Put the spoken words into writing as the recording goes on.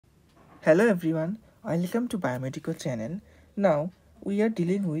Hello everyone, welcome to Biomedical channel. Now we are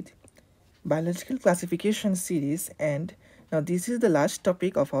dealing with biological classification series, and now this is the last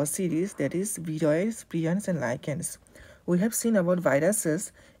topic of our series, that is viroids, prions and lichens. We have seen about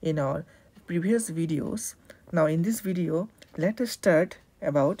viruses in our previous videos. Now in this video let us start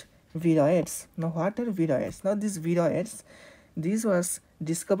about viroids. Now what are viroids? Now these viroids, this was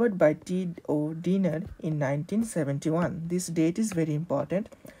discovered by T.O. Diener in 1971. This date is very important.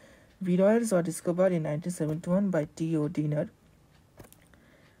 Viroids were discovered in 1971 by T.O. Diener.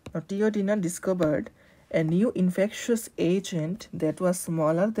 Now, T.O. Diener discovered a new infectious agent that was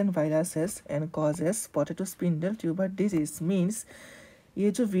smaller than viruses and causes potato spindle tuber disease. Means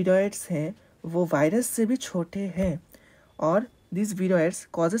ये जो viroids हैं वो virus से भी छोटे हैं और these viroids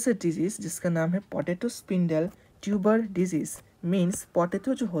causes a disease जिसका नाम है potato spindle tuber disease. Means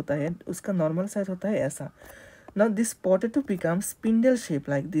potato जो होता है उसका normal size होता है ऐसा. Now this potato becomes spindle shape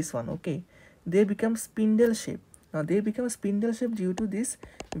like this one. Okay, they become spindle shape. Now they become spindle shape due to this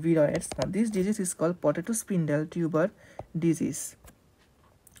viroids. Now this disease is called potato spindle tuber disease.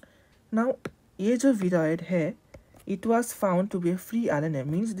 Now ये जो viroid है, it was found to be a free RNA.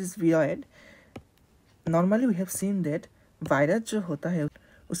 Means this viroid, normally we have seen that virus जो होता है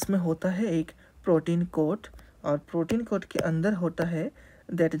उसमें होता है एक protein coat और protein coat के अंदर होता है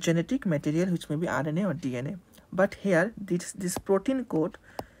that genetic material which may be RNA or DNA. But here this protein coat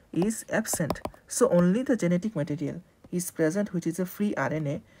is absent, so only the genetic material is present, which is a free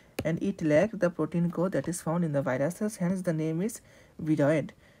RNA, and it lacks the protein coat that is found in the viruses. Hence the name is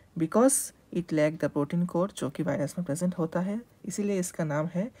viroid, because it lacks the protein coat जो कि virus में present होता है, इसीलिए इसका नाम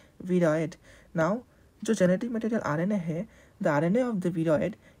है viroid. Now जो genetic material RNA है, the RNA of the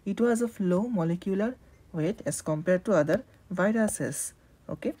viroid, it was of low molecular weight as compared to other viruses.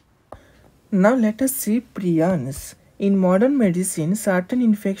 Okay. Now let us see prions. In modern medicine, certain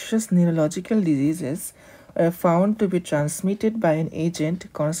infectious neurological diseases are found to be transmitted by an agent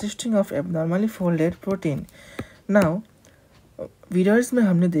consisting of abnormally folded protein. Now, viroids में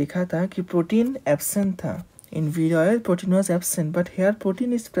हमने देखा था कि protein absent था. In viroid, protein was absent, but here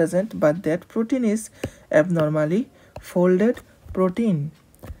protein is present, but that protein is abnormally folded protein.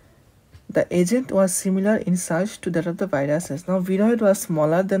 The agent was similar in size to that of the viruses. Now, viroid was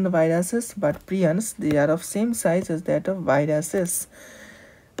smaller than the viruses, but prions, they are of same size as that of viruses.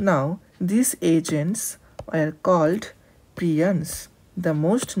 Now, these agents are called prions. The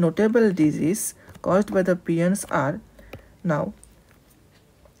most notable disease caused by the prions are, now,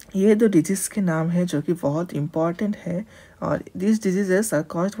 ये दो disease के नाम है जो कि बहुत important है और these diseases are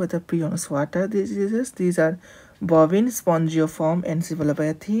caused by the prions. What are these diseases? These are bovine spongiform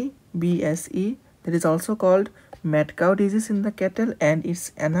encephalopathy, BSE, that is also called mad cow disease in the cattle, and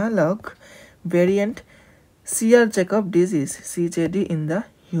its analog variant Sear-Jacob disease, CJD, in the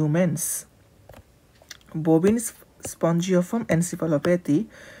humans. Bovine spongiform encephalopathy,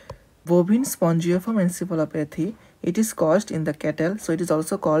 it is caused in the cattle, so it is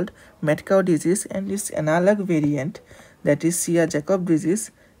also called mad cow disease, and its analog variant, that is Sear-Jacob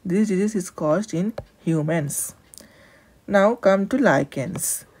disease, this disease is caused in humans. Now come to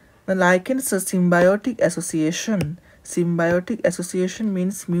lichens. The lichens are symbiotic association. Symbiotic association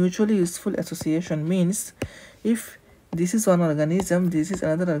means mutually useful association. Means if this is one organism, this is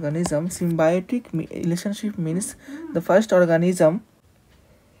another organism, symbiotic relationship means the first organism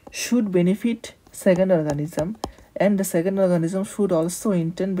should benefit second organism, and the second organism should also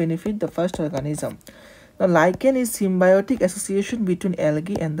in turn benefit the first organism. Now lichen is symbiotic association between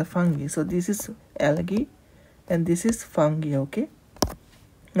algae and the fungi. So this is algae and this is fungi. Okay.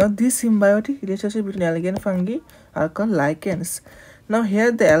 Now this symbiotic relationship between algae and fungi are called lichens. Now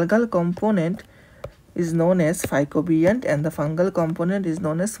here the algal component is known as phycobiont and the fungal component is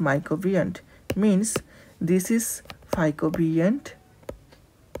known as mycobiont. Means this is phycobiont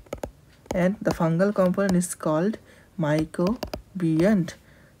and the fungal component is called mycobiont.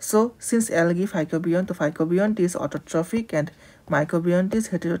 So since algae phycobiont, the phycobiont is autotrophic and mycobiont is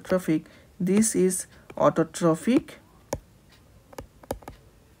heterotrophic. This is autotrophic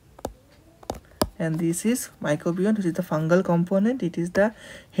and this is mycobiont, which is the fungal component. It is the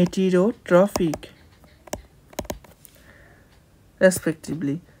heterotrophic,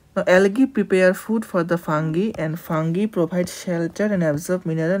 respectively. Now algae prepare food for the fungi, and fungi provide shelter and absorb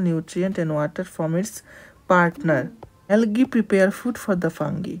mineral, nutrient and water from its partner. Algae prepare food for the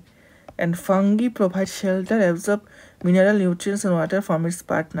fungi, and fungi provide shelter, absorb mineral, nutrients and water from its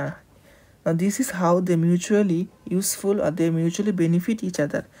partner. Now this is how they mutually useful or they mutually benefit each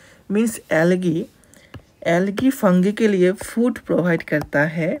other. Means algae fungi के लिए food provide करता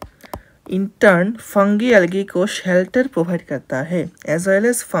है in turn fungi algae को shelter provide करता है, as well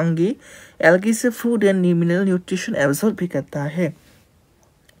as fungi algae से food and mineral nutrition absorb भी करता है.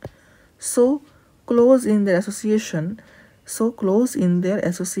 So close in their association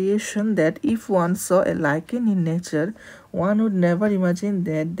that if one saw a lichen in nature, one would never imagine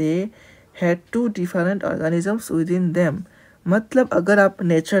that they had two different organisms within them. मतलब अगर आप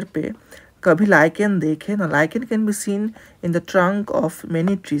nature पे कभी lichen देखें ना, lichen can be seen in the trunk of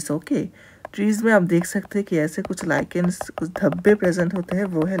many trees. Okay, trees में आप देख सकते हैं कि ऐसे कुछ लाइकेन्स, कुछ धब्बे प्रेजेंट होते हैं,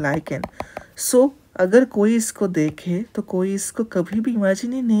 वो है लाइकेन. सो अगर कोई इसको देखे तो कोई इसको कभी भी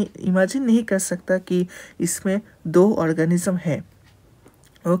इमेजिन नहीं कर सकता कि इसमें दो ऑर्गेनिज्म है.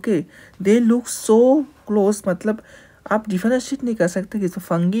 Okay, they look so close, मतलब आप डिफरेंशिएट नहीं कर सकते कि इसमें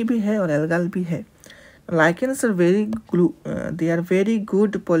फंगी भी है और एल्गल भी है. Lichens are they are very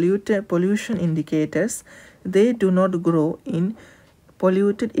good pollution indicators. They do not grow in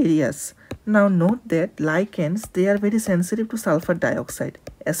polluted areas. Now note that lichens, they are very sensitive to sulfur dioxide,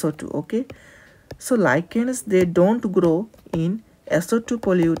 SO2. Okay, so lichens, they don't grow in SO2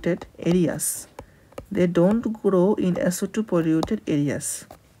 polluted areas. They don't grow in SO2 polluted areas.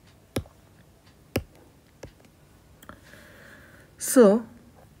 So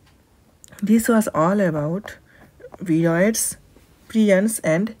this was all about viroids, prions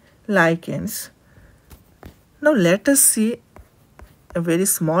and lichens. Now let us see a very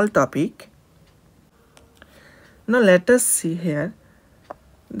small topic. Now let us see here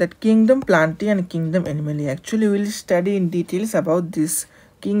that kingdom Plantae and kingdom Animalia. Actually we will study in details about this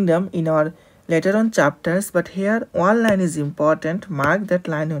kingdom in our later on chapters, but here one line is important. Mark that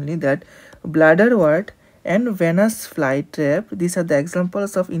line only, that bladderwort and Venus flytrap, these are the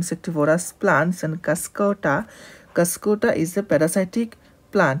examples of insectivorous plants, and Cuscota is a parasitic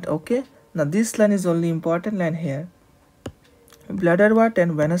plant. Okay, now this line is only important line here. Bladderwort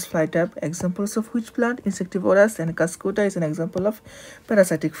and Venus flytrap, examples of which plant? Insectivorous, and Cuscota is an example of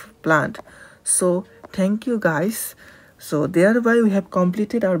parasitic plant. So thank you guys. So thereby we have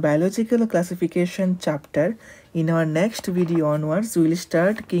completed our biological classification chapter. In our next video onwards we will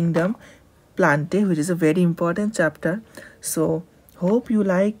start kingdom Plantae, which is a very important chapter. So hope you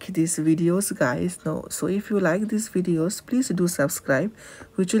like these videos guys. So if you like these videos, please do subscribe,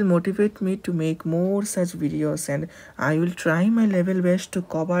 which will motivate me to make more such videos, and I will try my level best to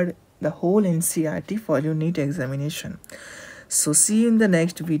cover the whole NCERT for your NEET examination. So see you in the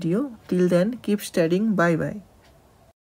next video. Till then, keep studying. Bye bye.